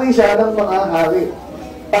 hari siya ng mga hari.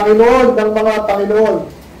 Panginoon ng mga Panginoon.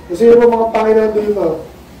 So, sino mo mga Panginoon dito?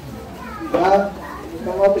 Ha?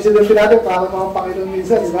 Yung mga presidente natin, parang mga Panginoon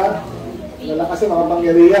minsan, di ba? Wala kasi mga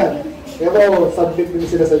pangyarihan. Pero, submit din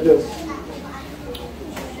sila sa Diyos.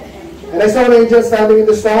 And I saw an angel standing in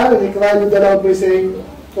the sun, and he cried with a loud voice, saying,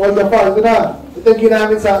 to all the far, ito na, ito yung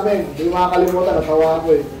ginamit sa amin. Hindi makakalimutan, natawa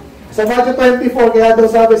ko eh. Sa Matthew 24, kaya daw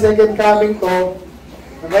sabi, second coming to,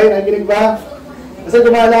 okay, nakikinig ba? Kasi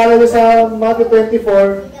dumalala nyo sa Matthew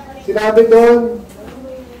 24, sinabi doon,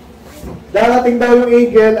 darating daw yung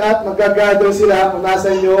eagle at magagather sila kung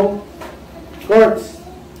nasan yung courts.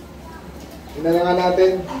 Tingnan na nga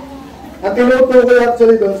natin. Ang tinutukoy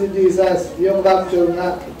actually doon si Jesus, yung rapture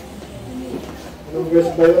nga. Anong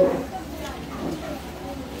verse ba yun?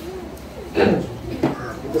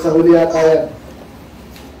 Ito sa huli yata yan.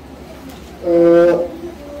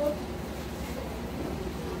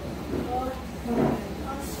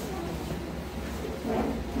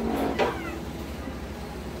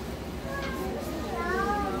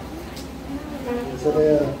 Saan na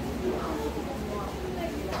yan?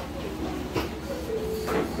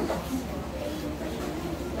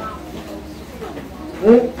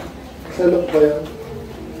 Sa look ba yan?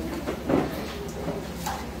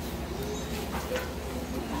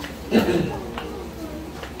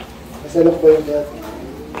 Sa look ba yan dyan?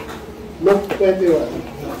 Look 21.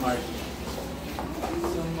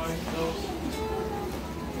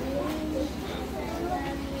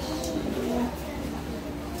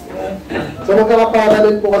 So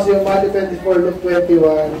magkakaparalel po kasi yung Matthew 24, Luke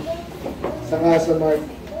 21, saka sa Mark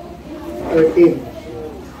 13.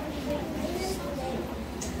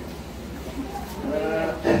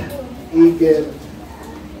 Eagle.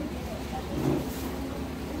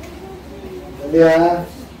 Dali ha.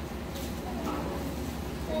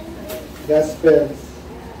 Gospels.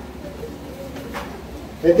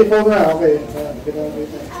 24 na, okay.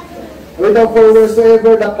 Without for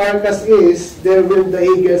wheresoever the carcass is, there will the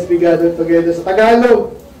eagles be gathered together. Sa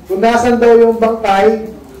Tagalog, kung nasan daw yung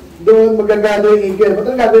bangkay, doon magagather yung eagle.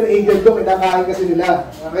 Ba't ang gather yung eagle doon? Kinakain kasi nila.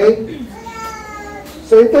 Okay?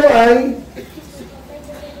 So ito ay,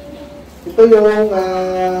 ito yung,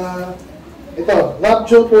 ito,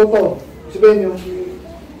 rapture po ito. Sabihin yung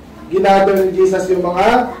ginather ni Jesus yung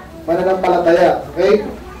mga mananampalataya. Okay?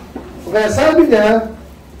 So kaya sabi niya,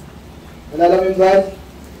 nalala mo yung God?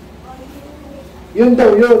 Yun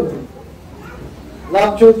daw yun.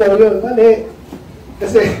 Rapture daw yun. Mali.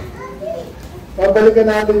 Kasi, pabalikan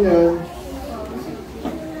natin yun.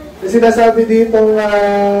 Kasi sinasabi dito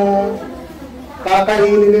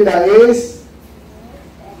kakainin nila is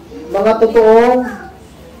mga totoong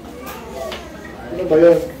ano pa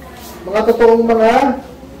yun. Mga totoong mga,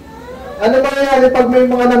 ano mangyayari pag may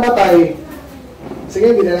mga namatay?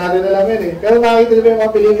 Sige, binanado na lang yun eh. Pero nakikita nyo ba yung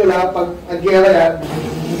mga pelikula, pag ang-gera yan,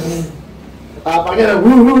 tapang yan,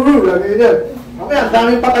 woo, lagi yan. Mamaya, ang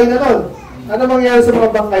daming patay na nun. Ano mangyayari sa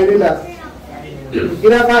mga bangkay nila?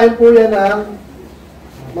 Kinakain po yan ng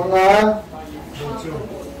mga,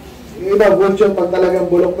 yung iba, bunchon pag talagang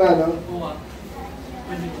bulok na, no?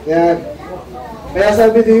 Yan. Kaya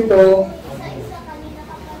sabi dito,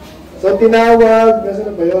 so tinawag, nasa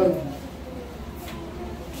na ba yun?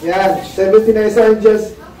 Yan, 79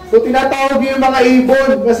 angels. So tinatawag yung mga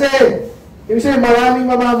ibon kasi ibig sabihin maraming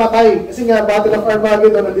mamamatay. Kasi nga, Battle of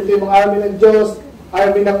Armageddon, nandito yung mga army ng Diyos,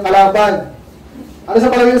 army ng kalaban. Ano sa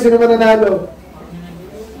palagay yung sino mananalo?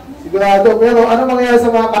 Sigurado. Pero ano mangyayari sa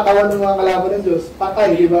mga katawan ng mga kalaban ng Diyos?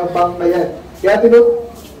 Patay, di ba? Bangkayan. Kaya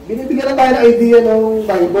binibigyan na tayo ng idea ng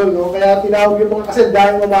Bible, no? Kaya tinawag yung mga kasi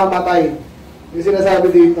dahil mamamatay. Yung sinasabi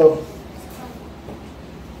dito.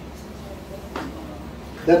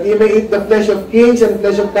 That he may eat the flesh of kings and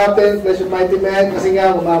flesh of captains, flesh of mighty men, kasi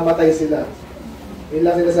nga mamamatay sila. Yun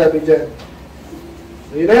lang sinasabi dyan.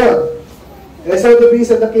 So yun na yun. I saw the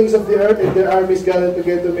beasts and the kings of the earth and their armies gathered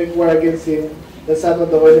together to make war against him, the son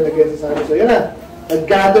of the world and against his army. So yun na.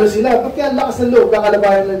 Nag-gather sila. Ba't kaya ang lakas ng loob?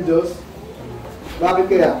 Kakalabayan ng Diyos? Bakit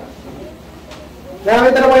kaya?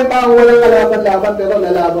 Nakakita naman yung parang walang kalaban-laban pero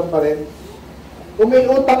lalaban pa rin. Kung may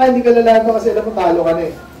utak ka, hindi ka lalaban kasi alam mo talo ka na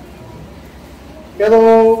eh. Pero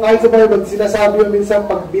kahit sa Bible, sinasabi mo minsan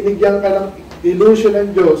pag binigyan ka ng illusion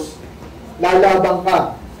ng Diyos, lalabang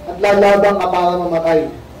ka. At lalabang ka para mamatay.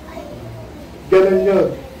 Ganun yun.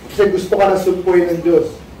 Kasi gusto ka na sumpuin ng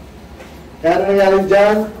Diyos. Kaya nangyari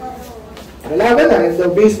dyan, nalaban na. And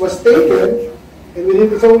the beast was taken. And with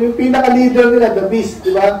him, so yung pinaka-leader nila, the beast,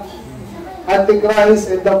 di ba?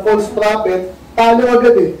 Antichrist and the false prophet, talo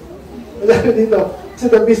agad eh. Nalaban dito. So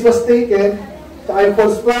the beast was taken, saka yung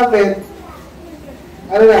false prophet,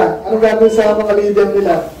 ano na? Anong gagawin sa mga leader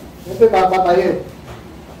nila? Ito yung papatayin.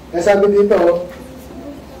 Kaya sabi dito,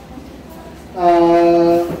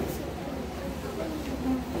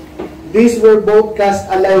 these were both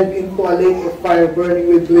cast alive into a lake of fire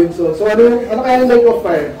burning with brimstone. So ano kaya yung lake of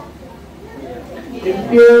fire?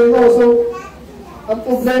 Impure. So, ang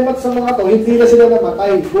problema sa mga to, hindi na sila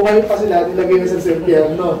namatay. Buhay pa sila, nilagay na sa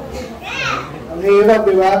impyerno. Ang hirap,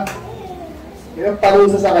 di ba? Yan ang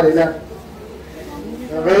parusa sa kanila.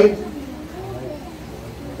 Okay?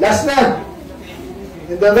 Last na.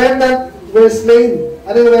 And the remnant were slain.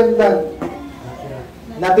 Ano yung remnant?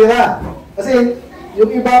 Natira. Kasi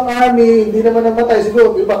yung ibang army, hindi naman namatay.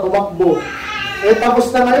 Siguro, iba, tumakbo. Eh,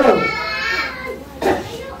 tapos na ngayon.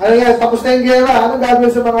 Ano yan? Tapos na yung gera. Anong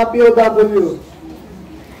gagawin sa mga POW?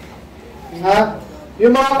 Ha?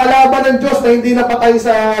 Yung mga kalaban ng Diyos na hindi napatay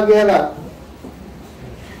sa gera.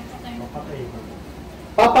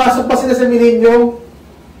 Papasok pa sila sa milenyo.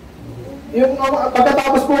 Yung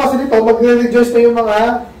pagkatapos po kasi nito, magre-rejoice na yung mga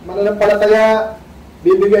mananampalataya,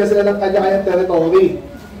 bibigyan sila ng kanya-kanyang territory.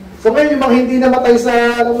 So ngayon, yung mga hindi namatay sa,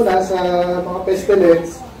 alam mo na, sa mga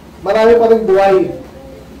pestilence, marami pa rin buhay.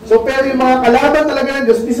 So pero yung mga kalaban talaga ng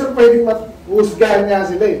Diyos, hindi sila pwedeng mahusgahan niya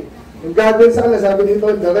sila eh. Yung gagawin sa kanila, sabi dito,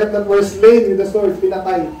 the remnant were slain with the sword,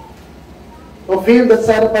 pinatay. Of him that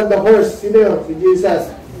sat upon the horse, sino yun? Si Jesus.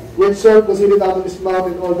 With sword proceeded out of his mouth,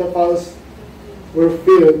 and all the fowls were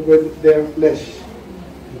filled with their flesh.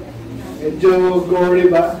 Medyo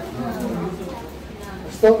gory ba?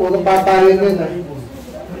 Basta po, napatayin yun ah.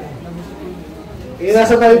 Eh,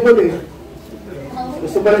 nasa Bible eh.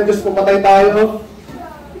 Gusto ba ng Diyos pumatay tayo?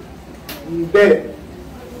 Hindi.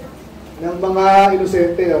 Ng mga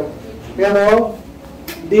inosente. Oh. Pero,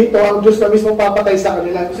 dito, ang Diyos na mismo papatay sa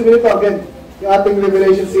kanila. Gusto nito, again, yung ating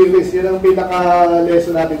Revelation series, yun ang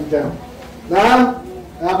pinaka-lesson natin dyan. Na,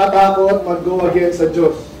 nakakatakot mag-go against sa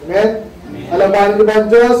Diyos. Amen? Kalabanin niyo ba ang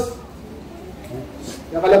Diyos?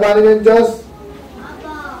 Yung kalabanin niyo ang Diyos?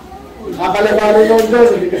 Kalabanin niyo ang Diyos.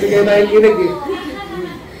 Hindi kasi kayo nakikinig eh.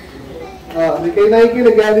 Hindi kayo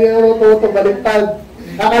nakikinig. Hindi yung toto, baliktad.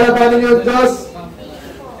 Kakalabanin niyo ang Diyos?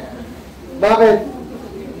 Bakit?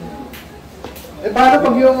 Eh paano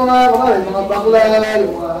pag yung mga bakla,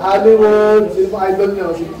 yung mga Hollywood, sino mga idol nyo,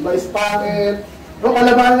 si Vice Pangit,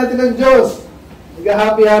 kalabanin natin ang Diyos.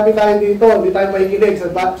 Nag-happy-happy tayo dito, hindi tayo makikinig sa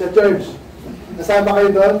church. Nasama kayo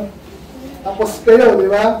doon? Tapos kayo, di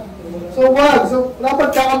ba? So wag, so dapat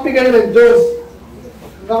kakampi kayo ng Diyos.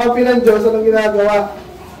 Kakampi ng Diyos, anong ginagawa?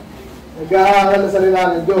 Nag-aaral na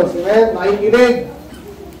salita ng Diyos. Amen? Makikinig.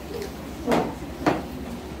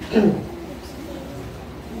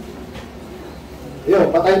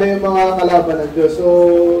 Yun, patay na yung mga kalaban ng Diyos. So,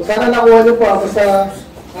 sana nakuha niyo po ako sa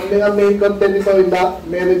ang main content nito yung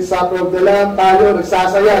marriage supper of the Lamb. Tayo,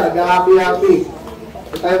 nagsasaya, nag-happy-happy.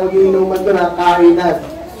 Hindi tayo mag-iinuman doon, kainan.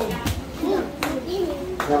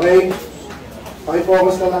 Okay?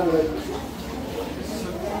 Pakifocus na lang.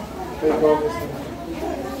 Pakifocus na lang.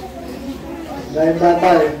 Dahil bata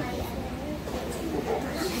eh.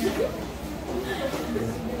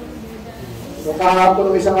 So,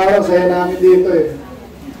 kahapon ng isang araw, saya namin dito eh.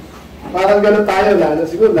 Parang ganun tayo, lalo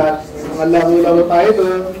siguro lahat. Mga laro-laro tayo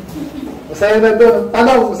doon. Masaya na doon.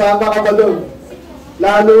 Tanong, kasama ka ba doon?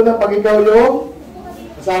 Lalo na pag ikaw yung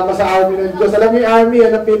kasama sa army ng Diyos. Alam mo yung army,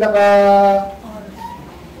 yan ang pinaka...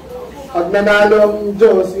 Pag nanalo ang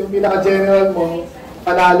Diyos, yung pinaka-general mo,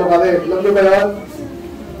 panalo ka rin. Alam mo ba yun?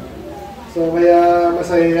 So, kaya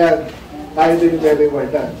masaya yan. Tayo din yung very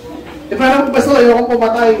reward. Eh, parang basta ayokong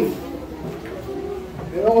pumatay.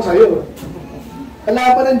 Ewan ko sa'yo.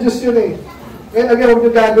 Kalaban ng Diyos yun eh. Ngayon, again, huwag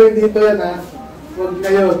nyo gagawin dito yan ha. Huwag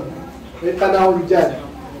ngayon. May panahon dyan.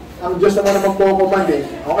 Ang Diyos naman ang magpo-command eh.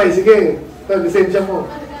 Okay, sige. Ito, lisensya mo.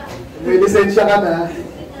 May lisensya ka na.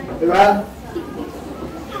 Diba?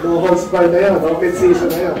 No holds barred na yun. Open season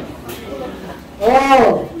na yun.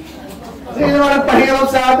 Oh! Kasi yun naman ang pahirap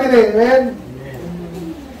sa atin eh. Man.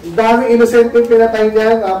 Ang daming innocent yung pinatay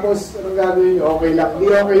niyan. Tapos, anong gagawin nyo? Okay lang. Hindi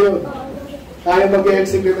okay yun. Tayo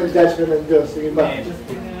mag-execute ang judgment ng Diyos. Sige ba?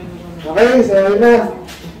 Okay, so yun na.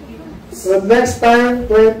 So next time,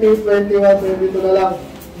 20, 21, 22 na lang.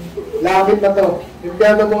 Langit na to.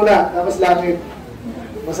 Impyerno muna, tapos langit.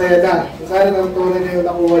 Masaya na. So sana natutunan niyo yung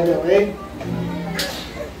nakuha niyo, okay?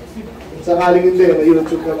 Kung sakaling hindi, may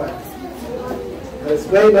YouTube naman. Let's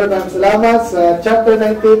pray, Lord. Maraming salamat. Sa chapter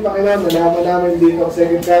 19, Panginoon, nalaman namin dito ang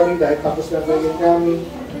second coming dahil tapos na ang second coming.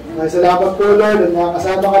 Maraming salamat po, Lord, at mga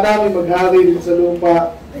kasama ka namin maghari dito sa lupa.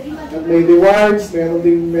 At may rewards, meron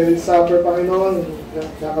ding marriage supper, Panginoon,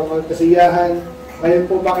 nakakaroon kasiyahan. Ngayon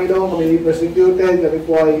po, Panginoon, kami persecuted, kami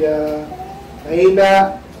po ay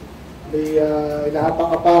nahina, may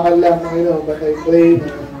inahapak-apakan lang, Panginoon, but I pray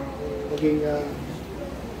na maging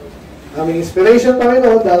aming inspiration,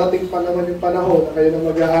 Panginoon, darating pa naman yung panahon na kayo na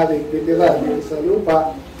maghahari, literal, sa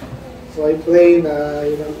lupa. So I pray na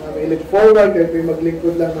yun ang look forward, kayo po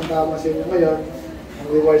maglingkod lang ng tama sa inyo ngayon. Ang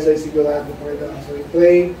rewards ay sigurado, Panginoon. So I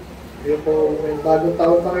pray, kayo po may bagong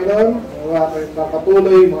taon, Panginoon. Kayo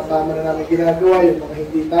papatuloy, mga tama na namin ginagawa, yung mga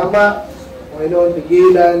hindi tama. Panginoon,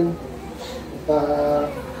 tigilan.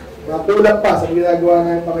 At mga kulang pa sa ginagawa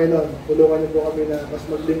namin, Panginoon. Tulungan niyo po kami na mas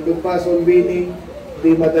maglingkod pa, soul winning.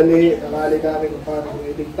 Hindi madali, nakali namin kung paano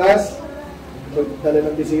iligtas.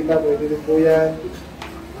 Pagdala ng bisita, pwede din po yan.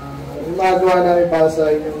 Yung magawa namin para sa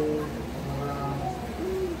inyong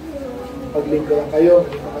paglingkod lang kayo,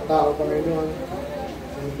 yung mga tao, Panginoon.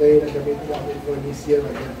 Siyempre, nagkamit mo kami for this year.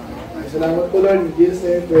 Salamat po, Lord. In Jesus'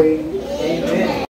 name, pray. Amen.